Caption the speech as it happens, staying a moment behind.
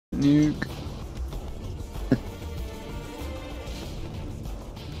nuke.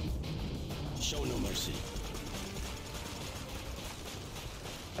 Show no mercy.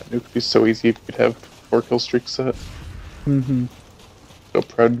 That nuke would be so easy if you could have 4 kill streak set. Mm-hmm. Go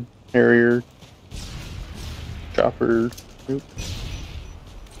Pred, Harrier, Chopper, nuke.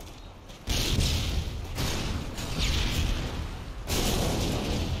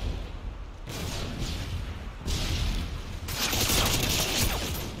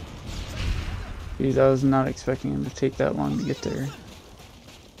 Jeez, I was not expecting him to take that long to get there.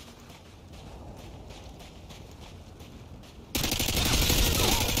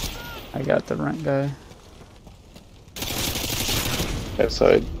 I got the rent guy. That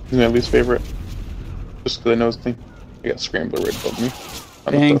side is my least favorite. Just because I know his thing. I got Scrambler right above me.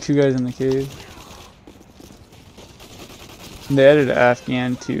 Dang, 2 guys in the cave. They added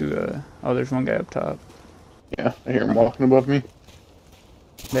Afgan to, oh, there's 1 guy up top. Yeah, I hear him walking above me.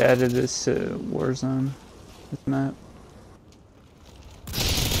 They added this to Warzone, this map.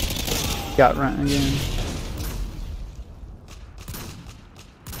 Got rent again.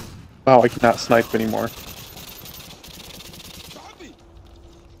 Wow, I cannot snipe anymore.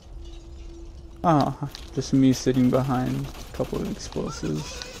 Oh, just me sitting behind a couple of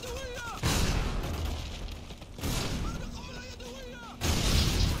explosives.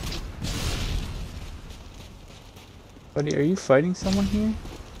 Buddy, are you fighting someone here?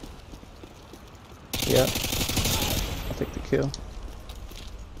 Yeah. I'll take the kill.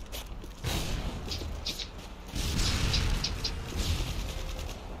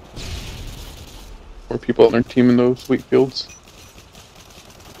 More people on their team in those wheat fields.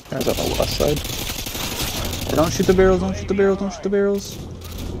 Guys on the west side. Don't shoot the barrels, don't shoot the barrels, don't shoot the barrels.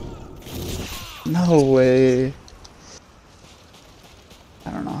 No way.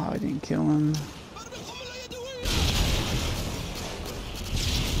 I don't know how I didn't kill him.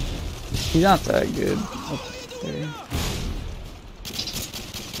 He's not that good up there.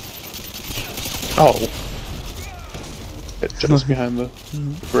 Oh! It's just behind the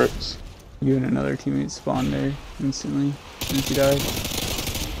bricks. You and another teammate spawned there instantly as soon as you died.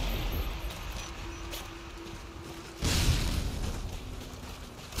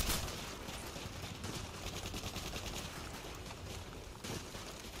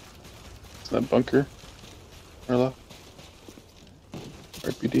 Is that bunker? Or left?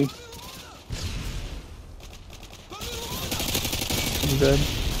 RPD. He's dead.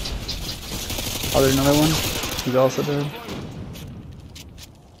 Oh, there's another one. He's also dead.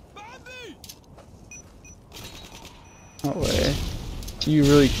 No way. You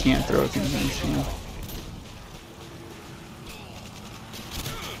really can't throw a conventional.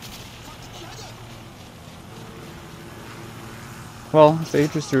 Well, if they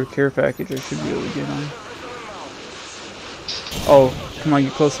just threw a care package, I should be able to get on. Oh, come on,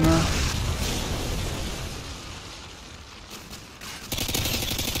 get close enough.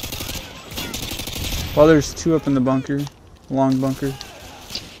 Well, there's 2 up in the bunker. Long bunker.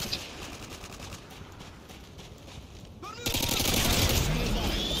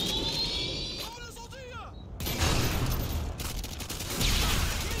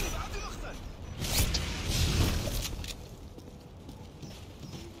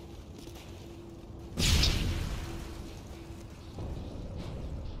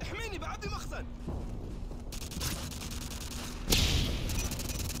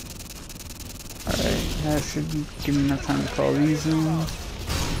 Alright, that should give me enough time to call these in.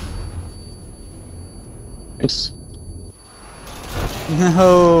 Nice.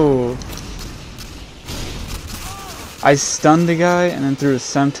 No! I stunned the guy and then threw a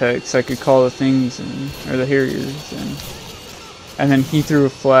Semtex so I could call the things in, or the Harriers in. And then he threw a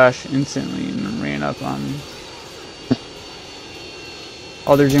flash instantly and then ran up on me.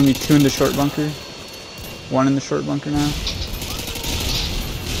 Oh, there's gonna be 2 in the short bunker. 1 in the short bunker now.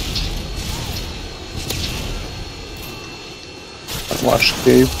 Watch the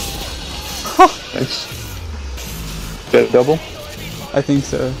cave. Nice. Dead double? I think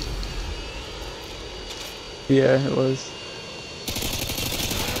so. Yeah, it was.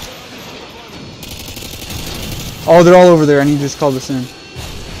 Oh, they're all over there. I need to just call this in.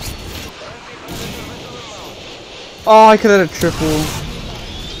 Oh, I could have had a triple.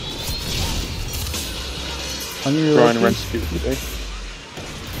 Destroying rent stew today.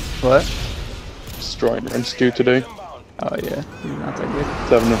 What? Destroying rent stew today. Oh yeah, he's not that good.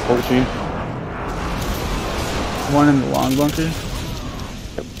 7 and 14. 1 in the long bunker.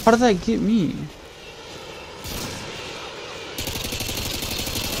 How did that get me?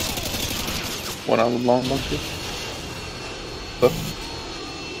 One on the long bunker. Up.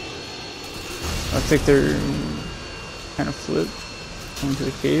 I think they're kind of flipped. Going to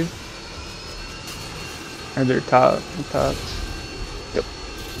the cave. Or they're tops. Yep.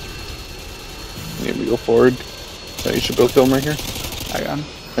 Maybe go forward. You should build film right here. I got him.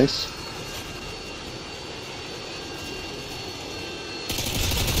 Nice.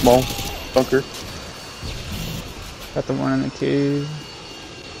 Small bunker. Got the one in the cave.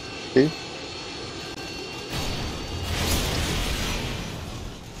 Okay.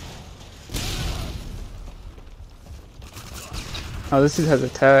 Oh, this dude has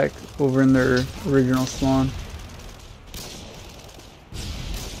attack over in their original spawn.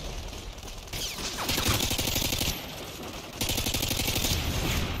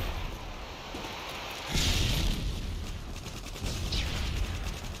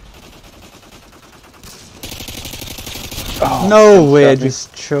 Oh, no way, I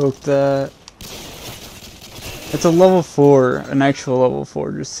just choked that. It's a level 4, an actual level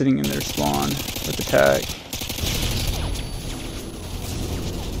 4, just sitting in their spawn with attack.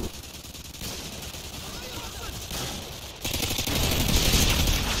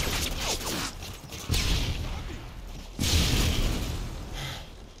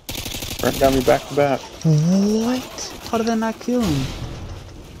 Right down me back to back. What? How did that not kill him?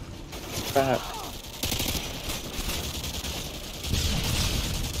 Back.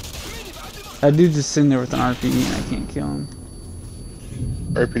 That dude's just sitting there with an RPG and I can't kill him.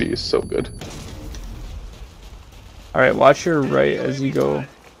 RPD is so good. Alright, watch your right as you go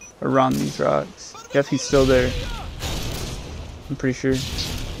around these rocks. Yep, he's still there. I'm pretty sure.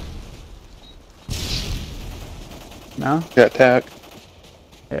 No? Yeah, attack.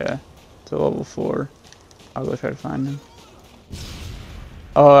 Yeah. It's a level 4. I'll go try to find him.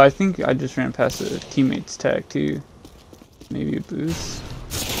 Oh, I think I just ran past a teammate's tag too. Maybe a boost.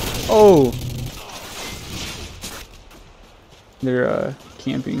 Oh! They're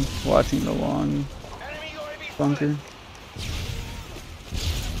camping, watching the long bunker.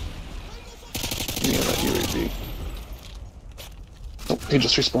 Yeah, that UAV. Oh, he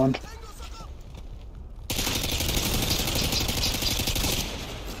just respawned.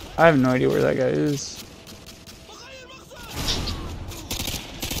 I have no idea where that guy is.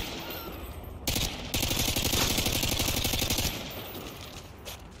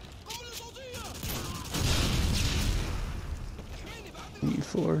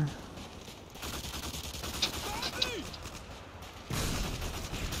 E4.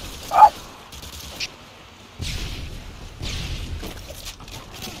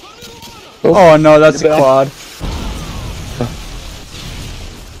 Oh no, that's a quad.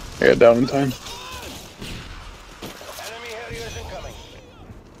 I got down in time.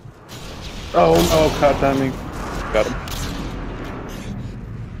 Oh, caught timing. Got him.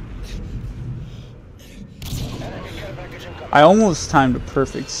 I almost timed a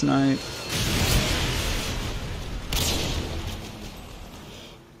perfect snipe.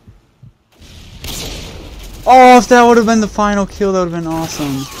 Oh, if that would have been the final kill, that would have been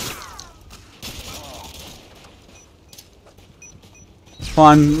awesome. Come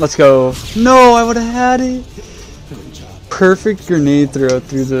on, let's go. No, I would have had it. Perfect grenade throw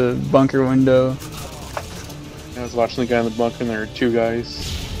through the bunker window. I was watching the guy in the bunker and there were two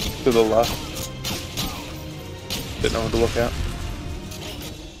guys to the left. Didn't know what to look at.